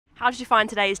How did you find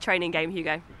today's training game,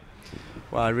 Hugo?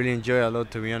 Well, I really enjoy it a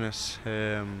lot, to be honest.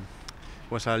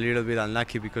 Was a little bit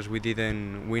unlucky because we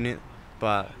didn't win it,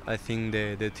 but I think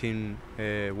the team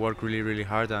worked really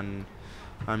hard, and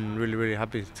I'm really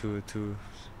happy to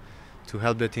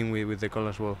help the team with the goal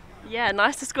as well. Yeah,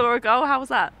 nice to score a goal. How was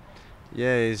that?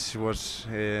 Yeah, it was.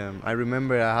 I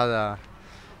remember I had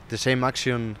the same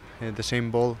action, the same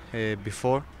ball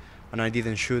before, and I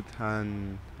didn't shoot.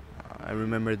 And I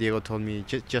remember Diego told me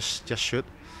just shoot,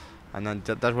 and then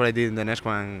that's what I did in the next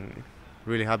one.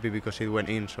 Really happy because it went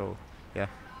in. So yeah.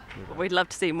 Well, we'd love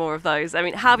to see more of those. I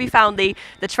mean, how have you found the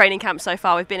training camp so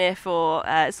far? We've been here for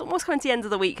it's almost coming to the end of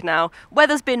the week now.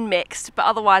 Weather's been mixed, but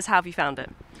otherwise, how have you found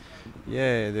it?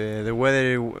 Yeah, the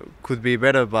weather could be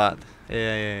better, but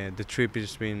the trip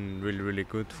has been really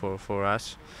good for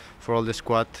us, for all the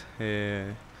squad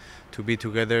to be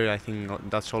together. I think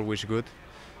that's always good.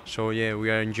 So yeah,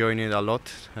 we are enjoying it a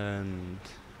lot, and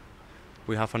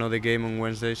we have another game on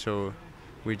Wednesday, so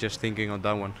we're just thinking of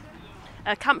that one.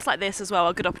 Camps like this as well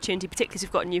are a good opportunity, particularly if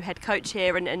you've got a new head coach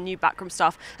here and new backroom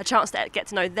staff, a chance to get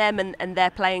to know them and their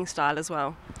playing style as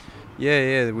well.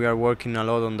 Yeah, we are working a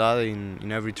lot on that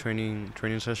in every training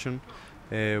session.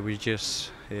 We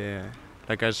just,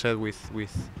 like I said,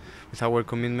 with our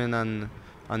commitment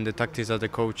and the tactics that the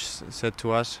coach said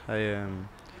to us,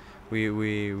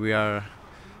 we are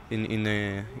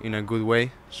in a good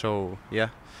way. So yeah,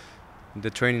 the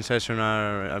training session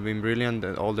have been brilliant.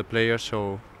 All the players,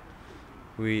 so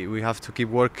we have to keep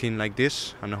working like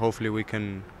this, and hopefully we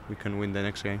can win the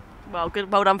next game.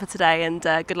 Well done for today, and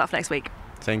good luck for next week.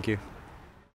 Thank you.